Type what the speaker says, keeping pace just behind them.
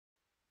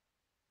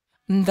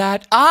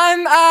that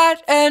I'm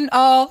at an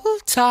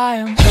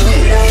all-time.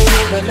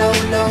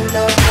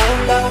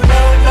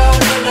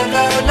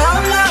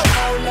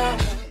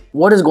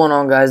 What is going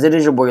on, guys? It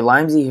is your boy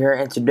Limezyy here,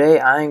 and today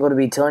I am going to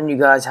be telling you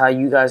guys how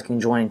you guys can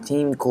join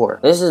Team CoRe.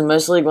 This is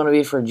mostly going to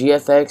be for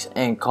GFX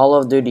and Call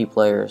of Duty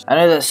players. I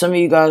know that some of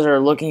you guys are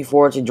looking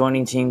forward to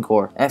joining Team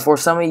CoRe, and for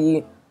some of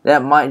you,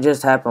 that might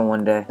just happen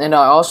one day. And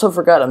I also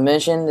forgot to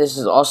mention, this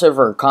is also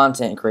for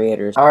content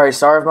creators. Alright,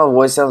 sorry if my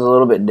voice sounds a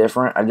little bit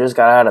different. I just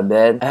got out of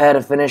bed. I had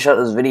to finish up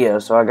this video,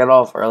 so I got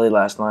off early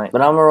last night.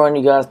 But I'm going to run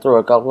you guys through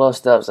a couple of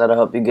steps that'll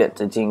help you get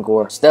to Team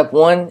CoRe. Step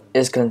 1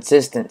 is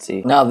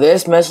consistency. Now,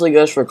 this mostly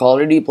goes for Call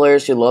of Duty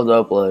players who love to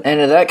upload.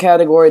 And in that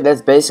category,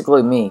 that's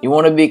basically me. You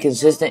want to be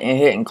consistent in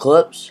hitting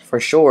clips,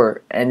 for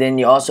sure. And then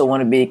you also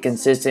want to be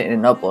consistent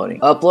in uploading.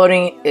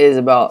 Uploading is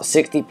about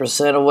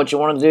 60% of what you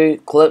want to do.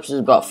 Clips is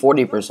about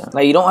 40%.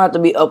 Now, you don't have to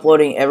be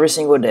uploading every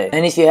single day.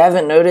 And if you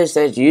haven't noticed,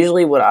 that's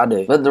usually what I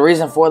do. But the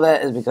reason for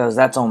that is because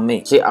that's on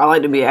me. See, I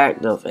like to be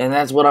active, and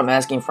that's what I'm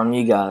asking from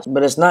you guys.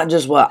 But it's not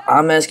just what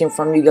I'm asking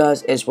from you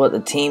guys, it's what the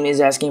team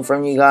is asking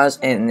from you guys,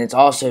 and it's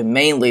also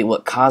mainly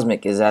what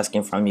Cosmic is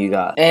asking from you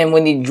guys. And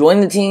when you join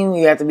the team,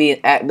 you have to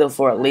be active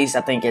for at least,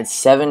 I think it's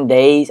 7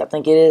 days, I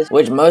think it is.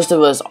 Which most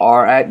of us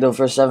are active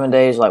for 7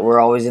 days. Like, we're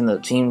always in the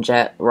team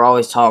chat, we're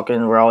always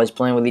talking, we're always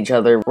playing with each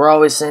other. We're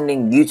always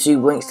sending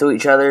YouTube links to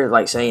each other,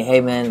 like saying, hey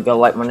man, go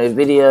like my new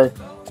video.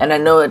 And I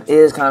know it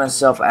is kind of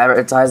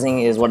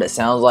self-advertising is what it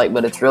sounds like,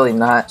 but it's really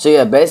not. So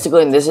yeah,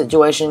 basically in this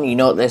situation, you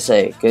know what they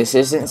say,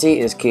 consistency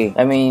is key.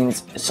 That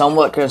means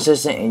somewhat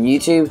consistent in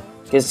YouTube,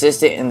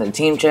 consistent in the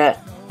team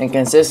chat, and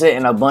consistent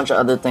in a bunch of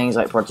other things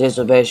like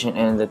participation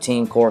in the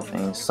Team CoRe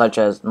things, such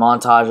as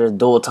montages,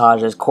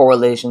 dualtages,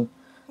 correlation,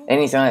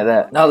 anything like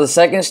that. Now, the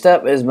second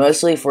step is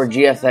mostly for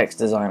GFX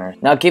designers.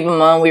 Now, keep in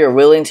mind, we are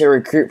willing to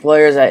recruit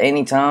players at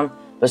any time,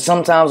 but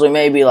sometimes we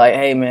may be like,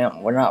 hey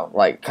man, we're not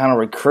like kind of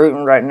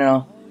recruiting right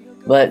now.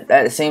 But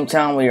at the same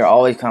time, we are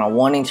always kind of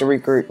wanting to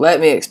recruit. Let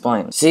me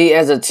explain. See,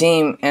 as a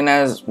team and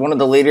as one of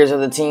the leaders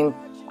of the team,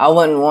 I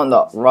wouldn't want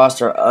the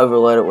roster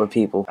overloaded with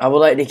people. I would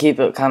like to keep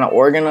it kind of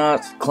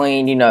organized,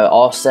 clean, you know,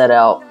 all set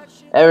out,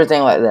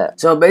 everything like that.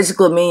 So it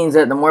basically means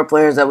that the more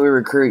players that we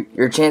recruit,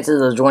 your chances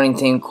of joining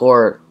Team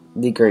CoRe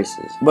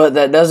decreases. But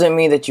that doesn't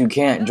mean that you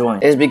can't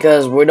join. It's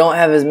because we don't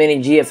have as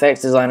many GFX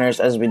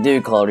designers as we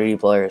do Call of Duty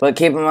players. But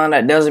keep in mind,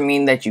 that doesn't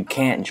mean that you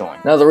can't join.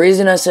 Now, the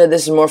reason I said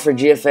this is more for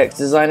GFX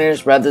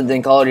designers rather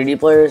than Call of Duty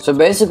players, so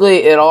basically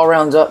it all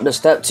rounds up to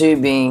step 2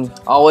 being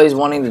always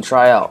wanting to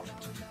try out.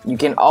 You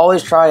can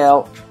always try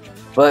out,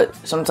 but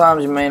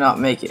sometimes you may not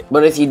make it.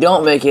 But if you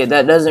don't make it,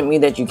 that doesn't mean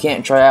that you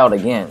can't try out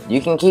again.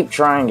 You can keep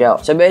trying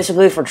out. So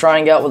basically, for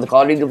trying out with the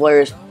Call of Duty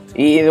players,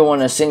 you either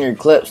want to send your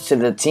clips to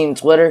the team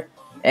Twitter,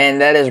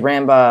 and that is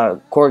ran by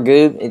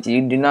CoRe. If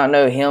you do not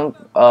know him,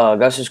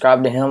 go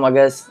subscribe to him, I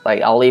guess.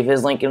 Like, I'll leave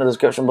his link in the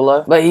description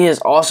below. But he is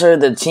also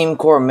the Team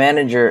CoRe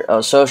manager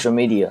of social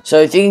media.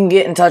 So if you can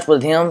get in touch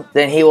with him,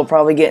 then he will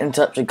probably get in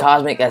touch with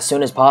Cosmic as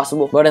soon as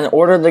possible. But in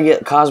order to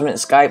get Cosmic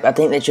Skype, I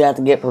think that you have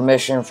to get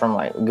permission from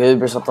like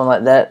Goob or something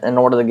like that in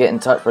order to get in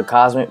touch with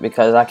Cosmic,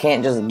 because I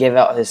can't just give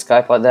out his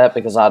Skype like that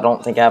because I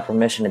don't think I have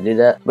permission to do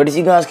that. But if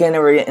you guys can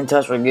never get in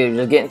touch with Goob,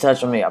 just get in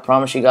touch with me. I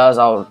promise you guys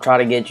I'll try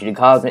to get you to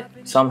Cosmic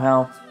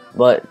somehow.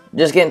 But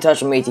just get in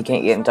touch with me if you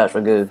can't get in touch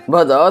with Goob.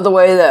 But the other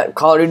way that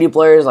Call of Duty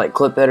players, like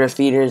clip editors,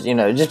 feeders, you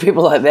know, just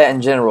people like that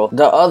in general,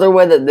 the other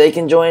way that they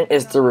can join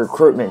is through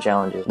recruitment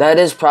challenges. That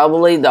is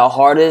probably the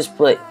hardest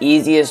but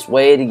easiest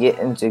way to get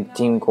into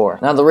Team CoRe.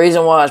 Now, the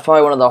reason why it's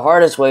probably one of the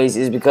hardest ways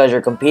is because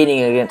you're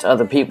competing against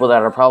other people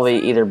that are probably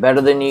either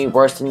better than you,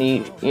 worse than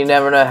you. You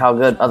never know how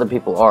good other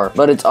people are.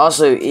 But it's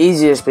also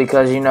easiest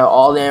because you know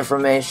all the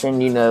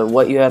information, you know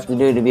what you have to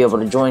do to be able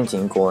to join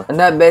Team CoRe. And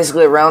that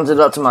basically rounds it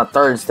up to my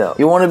third step.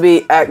 You want to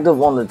be active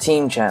on the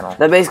team channel.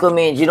 That basically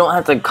means you don't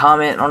have to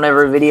comment on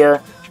every video,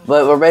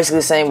 but we're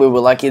basically saying we would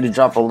like you to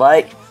drop a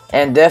like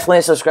and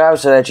definitely subscribe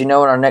so that you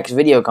know when our next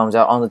video comes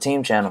out on the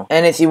team channel.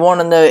 And if you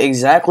want to know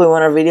exactly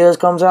when our videos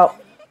comes out,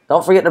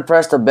 don't forget to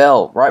press the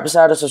bell right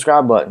beside the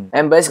subscribe button.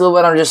 And basically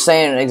what I'm just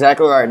saying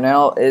exactly right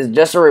now is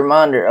just a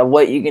reminder of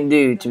what you can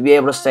do to be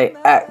able to stay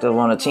active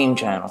on a team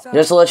channel.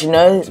 Just to let you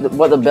know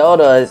what the bell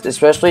does,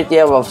 especially if you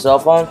have a cell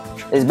phone,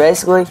 is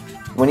basically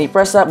when you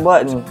press that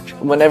button,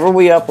 whenever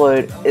we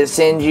upload, it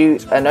sends you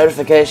a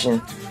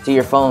notification to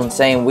your phone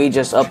saying we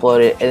just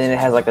uploaded, and then it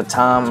has like a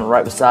time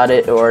right beside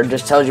it, or it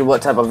just tells you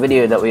what type of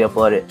video that we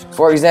uploaded.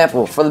 For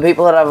example, for the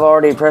people that have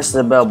already pressed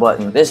the bell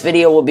button, this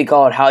video will be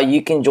called How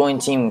You Can Join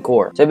Team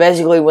CoRe. So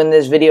basically, when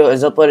this video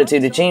is uploaded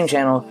to the team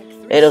channel,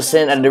 it'll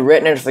send a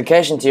direct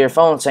notification to your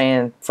phone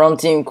saying, from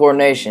Team CoRe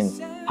Nation,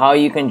 how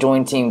you can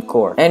join Team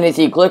CoRe. And if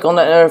you click on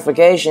that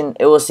notification,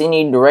 it will send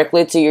you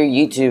directly to your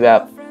YouTube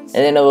app,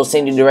 and then it will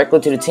send you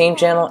directly to the team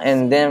channel,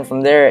 and then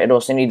from there it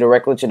will send you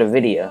directly to the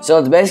video. So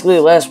it's basically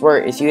less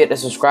work if you hit the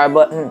subscribe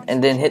button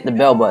and then hit the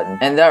bell button.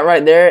 And that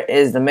right there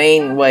is the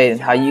main way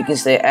how you can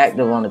stay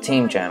active on the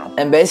team channel.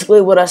 And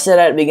basically what I said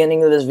at the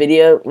beginning of this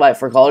video, like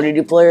for Call of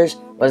Duty players,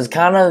 was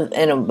kind of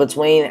in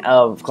between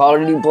of Call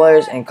of Duty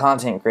players and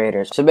content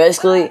creators. So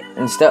basically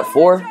in step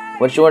 4,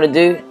 what you want to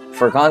do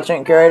for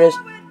content creators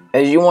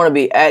is you want to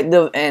be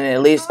active and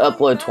at least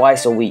upload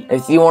twice a week.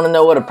 If you want to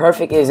know what a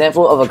perfect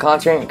example of a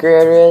content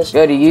creator is,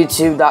 go to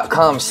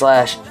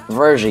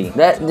youtube.com/Limezyy.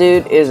 That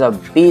dude is a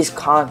beast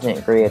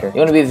content creator. You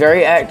want to be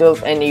very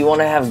active and you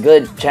want to have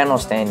good channel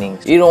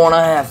standings. You don't want to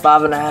have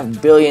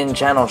 5.5 billion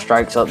channel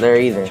strikes up there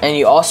either. And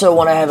you also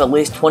want to have at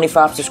least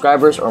 25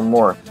 subscribers or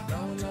more.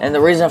 And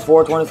the reason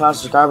for 25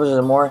 subscribers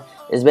or more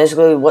is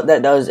basically what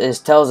that does is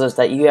tells us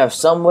that you have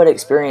somewhat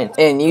experience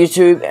in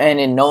YouTube and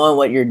in knowing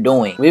what you're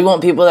doing. We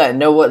want people that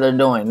know what they're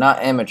doing, not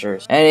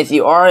amateurs. And if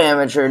you are an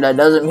amateur, that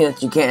doesn't mean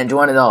that you can't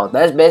join at all.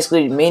 That's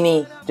basically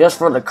meaning just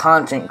for the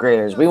content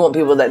creators. We want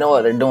people that know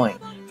what they're doing.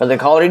 For the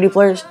Call of Duty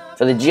players,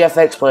 for the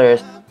GFX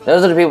players,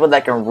 those are the people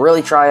that can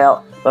really try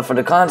out. But for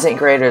the content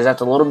creators,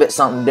 that's a little bit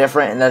something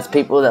different, and that's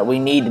people that we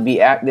need to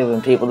be active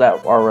and people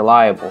that are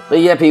reliable. But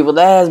yeah, people,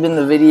 that has been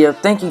the video.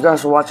 Thank you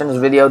guys for watching this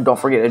video. Don't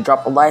forget to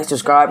drop a like,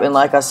 subscribe, and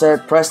like I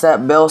said, press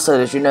that bell so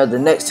that you know the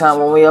next time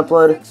when we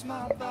upload,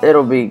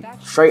 it'll be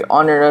straight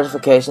on your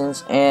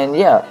notifications. And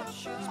yeah,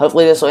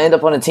 hopefully this will end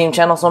up on the team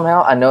channel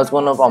somehow. I know it's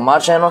going up on my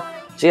channel.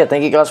 So yeah,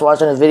 thank you guys for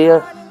watching this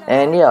video.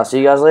 And yeah, I'll see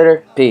you guys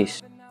later.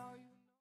 Peace.